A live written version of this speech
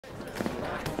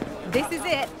This is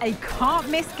it, a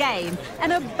can't-miss game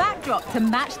and a backdrop to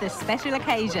match the special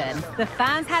occasion. The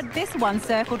fans had this one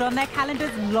circled on their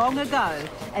calendars long ago,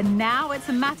 and now it's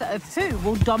a matter of who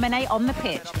will dominate on the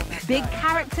pitch. Big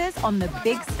characters on the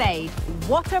big stage.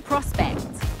 What a prospect.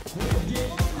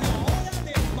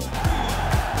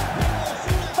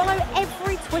 Follow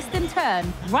every twist and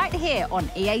turn right here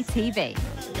on EA TV.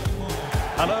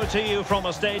 Hello to you from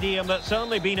a stadium that's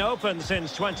only been open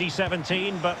since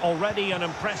 2017, but already an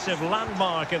impressive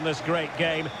landmark in this great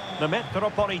game, the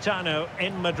Metropolitano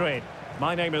in Madrid.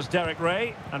 My name is Derek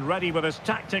Ray, and ready with his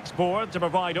tactics board to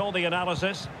provide all the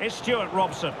analysis is Stuart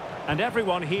Robson. And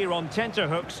everyone here on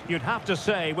tenterhooks, you'd have to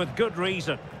say with good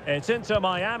reason. It's Inter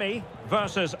Miami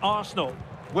versus Arsenal.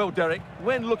 Well, Derek,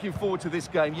 when looking forward to this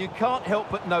game, you can't help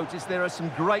but notice there are some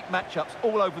great matchups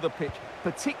all over the pitch,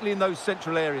 particularly in those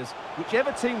central areas.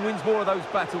 Whichever team wins more of those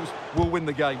battles will win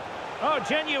the game. Oh,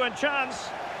 genuine chance.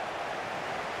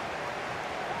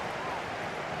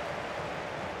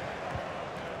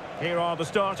 Here are the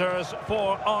starters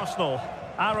for Arsenal.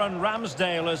 Aaron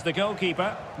Ramsdale is the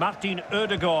goalkeeper. Martin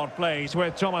Ødegaard plays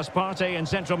with Thomas Partey in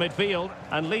central midfield.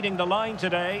 And leading the line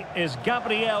today is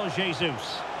Gabriel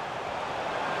Jesus.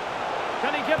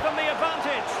 Can he give them the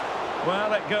advantage?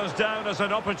 Well, it goes down as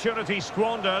an opportunity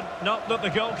squandered. Not that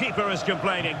the goalkeeper is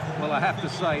complaining. Well, I have to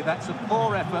say, that's a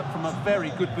poor effort from a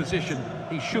very good position.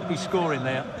 He should be scoring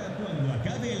there.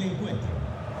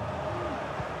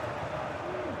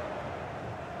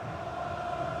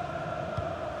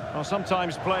 Well,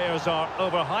 sometimes players are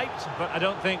overhyped, but I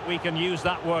don't think we can use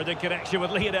that word in connection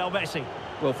with Lionel Messi.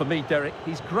 Well, for me, Derek,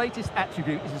 his greatest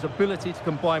attribute is his ability to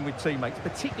combine with teammates,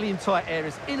 particularly in tight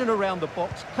areas, in and around the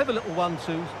box, clever little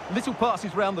one-twos, little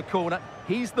passes round the corner.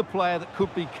 He's the player that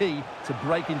could be key to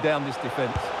breaking down this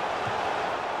defence.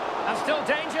 And still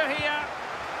danger here.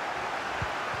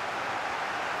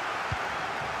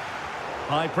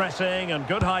 High pressing and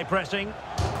good high pressing.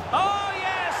 Oh,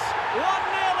 yes!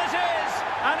 1-0 it is!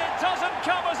 And it doesn't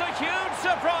come as a huge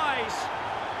surprise.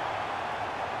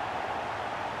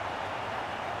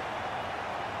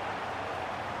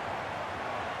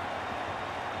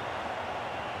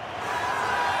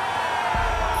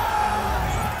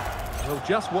 Well,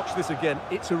 just watch this again.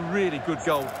 It's a really good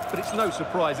goal, but it's no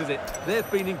surprise, is it? They've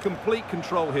been in complete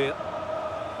control here.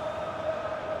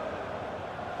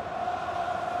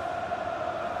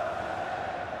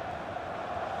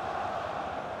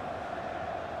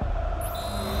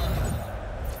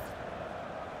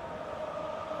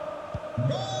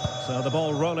 So the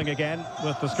ball rolling again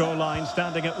with the scoreline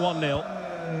standing at 1-0.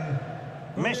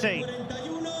 Messi.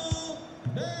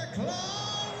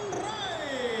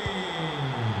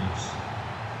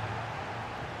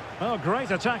 Oh, great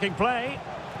attacking play.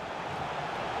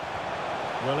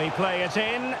 Will he play it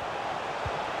in?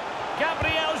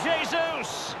 Gabriel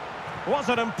Jesus! Was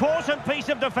an important piece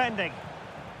of defending.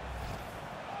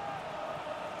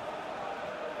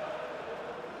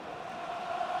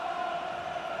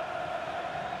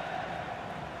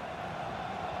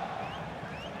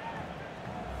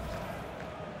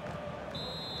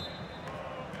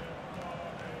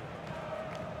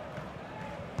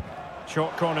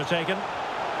 Short corner taken.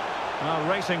 Well,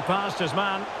 racing past his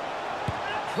man.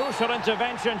 Crucial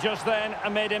intervention just then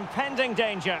amid impending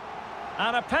danger.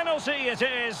 And a penalty it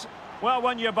is. Well,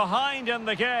 when you're behind in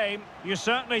the game, you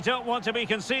certainly don't want to be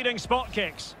conceding spot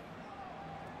kicks.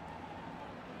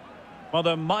 Well,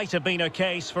 there might have been a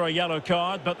case for a yellow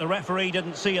card, but the referee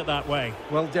didn't see it that way.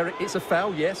 Well, Derek, it's a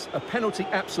foul, yes. A penalty,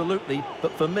 absolutely.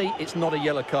 But for me, it's not a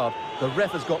yellow card. The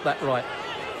ref has got that right.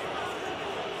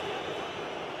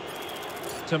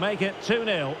 To make it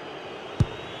 2-0.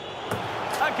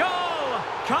 A goal!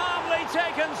 Calmly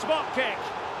taken spot kick.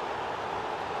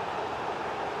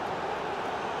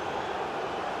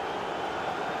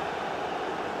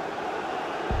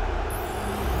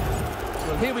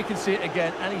 Well, here we can see it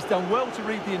again, and he's done well to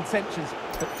read the intentions,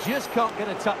 but just can't get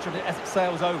a touch on it as it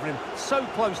sails over him. So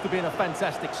close to being a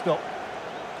fantastic stop.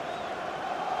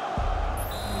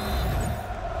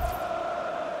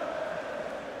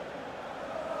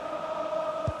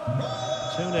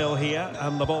 Here,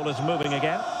 and the ball is moving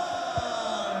again.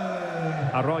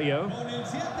 Arroyo.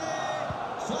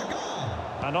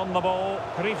 And on the ball,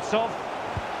 Krivtsov.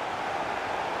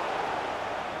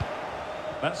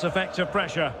 That's effective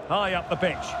pressure, high up the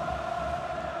pitch.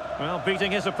 Well,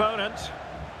 beating his opponent.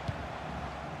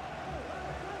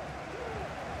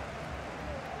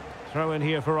 Throw in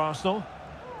here for Arsenal.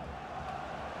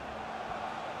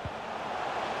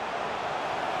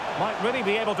 Might really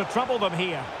be able to trouble them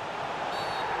here.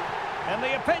 In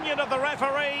the opinion of the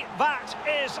referee, that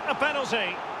is a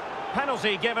penalty.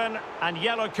 Penalty given and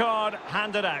yellow card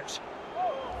handed out.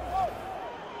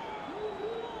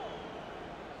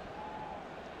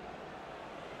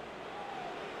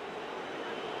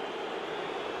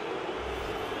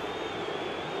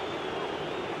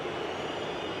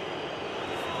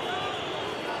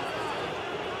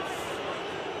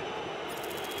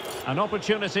 An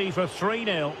opportunity for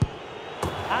 3-0.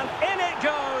 And in it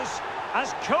goes,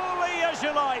 as coolly as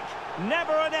you like.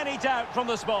 Never in any doubt from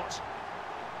the spot.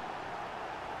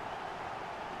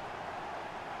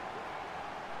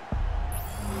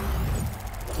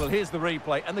 Well, here's the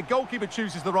replay, and the goalkeeper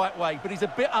chooses the right way, but he's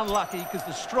a bit unlucky because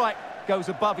the strike goes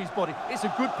above his body. It's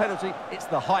a good penalty. It's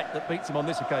the height that beats him on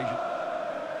this occasion.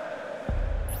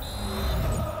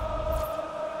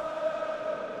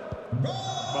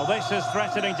 Well, this is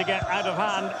threatening to get out of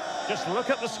hand. Just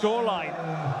look at the scoreline.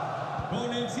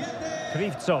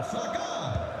 Krivtsov.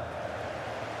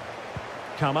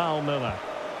 Kamal Miller.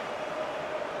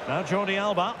 Now Jordi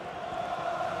Alba.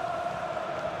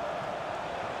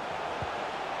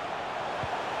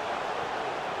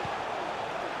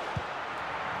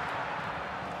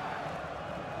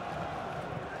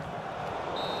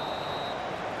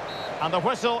 And the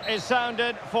whistle is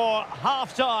sounded for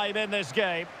half-time in this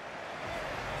game.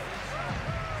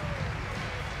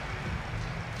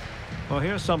 Well,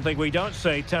 here's something we don't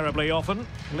say terribly often.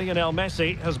 Lionel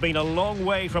Messi has been a long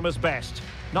way from his best.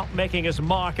 Not making his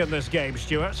mark in this game,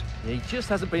 Stuart. He just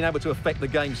hasn't been able to affect the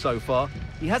game so far.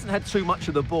 He hasn't had too much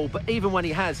of the ball, but even when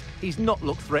he has, he's not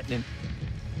looked threatening.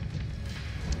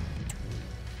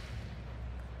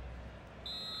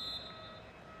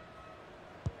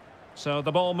 So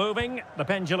the ball moving. The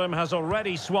pendulum has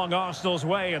already swung Arsenal's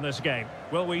way in this game.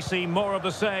 Will we see more of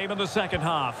the same in the second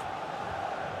half?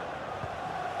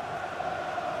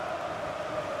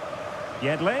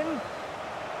 Yedlin.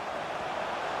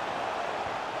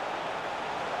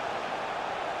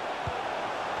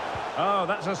 Oh,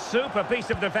 that's a super piece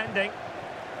of defending.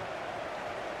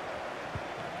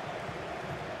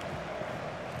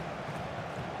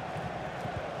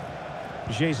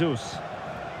 Jesus.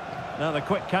 Now the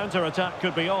quick counter-attack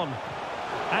could be on.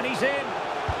 And he's in.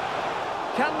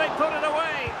 Can they put it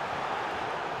away?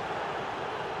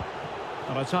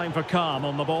 And a time for calm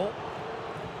on the ball.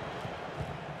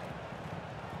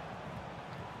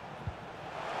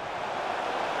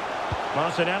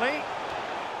 Martinelli.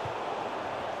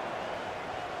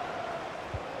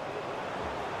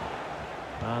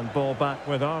 And ball back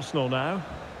with Arsenal now.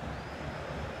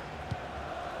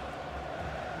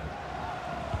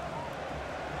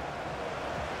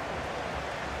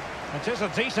 It is a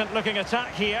decent-looking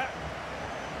attack here.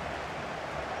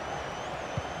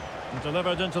 And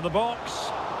delivered into the box.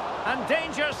 And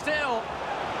danger still.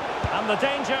 And the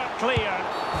danger clear.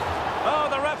 Oh,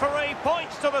 the referee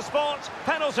points to the spot.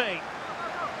 Penalty.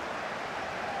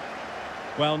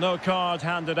 Well, no card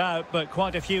handed out, but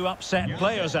quite a few upset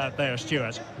players out there,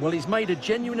 Stuart. Well, he's made a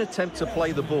genuine attempt to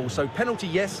play the ball, so penalty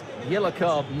yes, yellow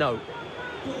card no.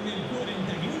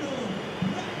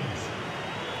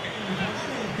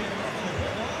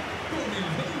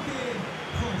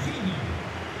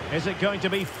 Is it going to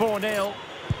be 4-0?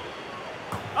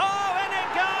 Oh, and it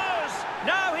goes!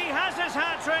 Now he has his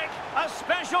hat-trick. A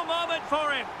special moment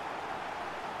for him.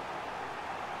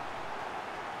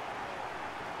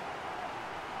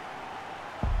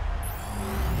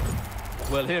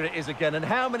 Well, here it is again, and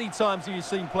how many times have you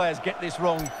seen players get this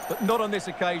wrong, but not on this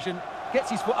occasion?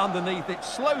 Gets his foot underneath it,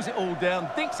 slows it all down,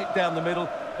 dinks it down the middle.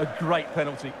 A great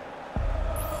penalty.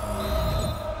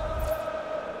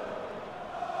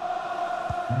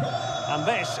 And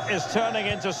this is turning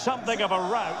into something of a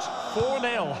rout.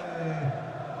 4-0.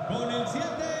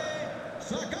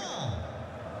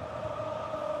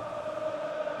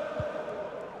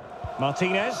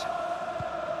 Martinez.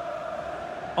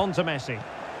 On to Messi.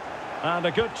 And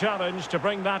a good challenge to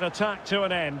bring that attack to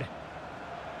an end.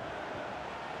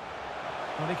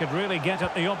 Well, he could really get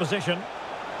at the opposition,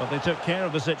 but they took care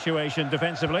of the situation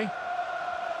defensively.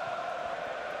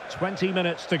 20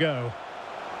 minutes to go.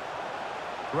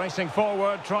 Racing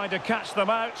forward, trying to catch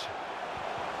them out.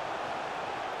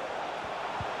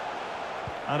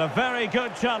 And a very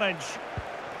good challenge.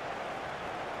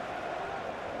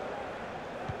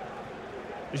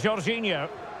 Jorginho.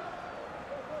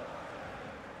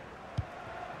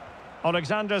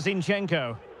 Alexander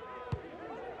Zinchenko.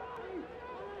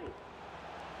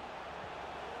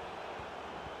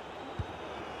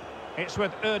 It's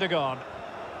with Ødegaard.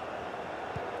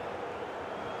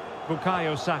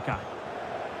 Bukayo Saka.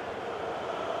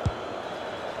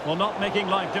 Well, not making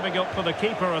life difficult for the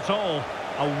keeper at all.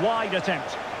 A wide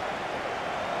attempt.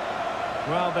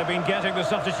 Well, they've been getting the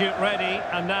substitute ready,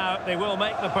 and now they will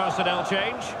make the personnel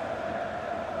change.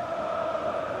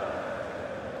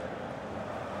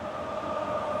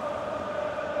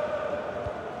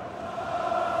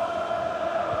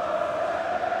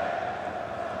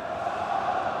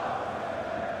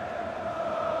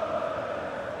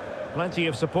 Plenty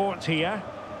of support here.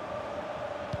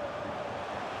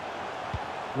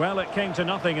 Well, it came to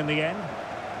nothing in the end.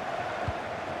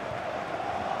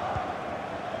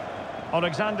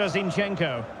 Alexander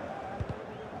Zinchenko.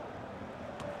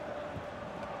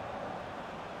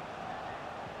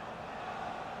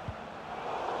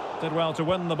 Did well to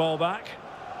win the ball back.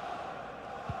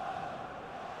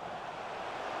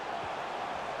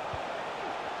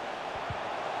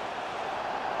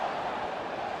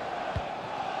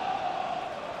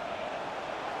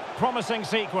 Promising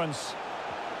sequence.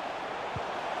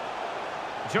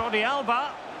 Jordi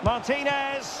Alba.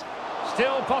 Martinez.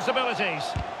 Still possibilities.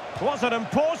 Was an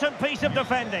important piece of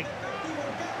defending.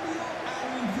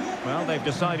 Well, they've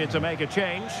decided to make a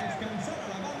change.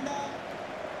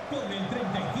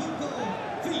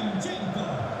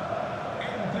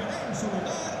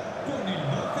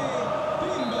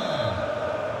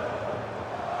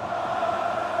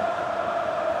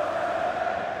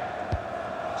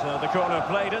 So the corner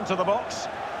played into the box.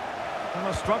 And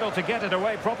a struggle to get it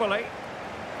away properly.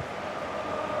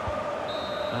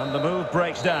 And the move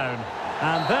breaks down.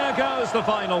 And there goes the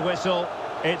final whistle.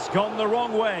 It's gone the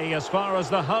wrong way as far as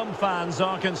the home fans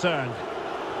are concerned.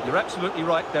 You're absolutely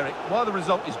right, Derek. While the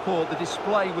result is poor, the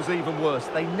display was even worse.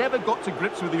 They never got to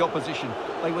grips with the opposition.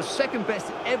 They were second best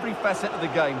in every facet of the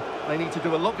game. They need to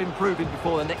do a lot of improving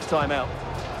before the next time out.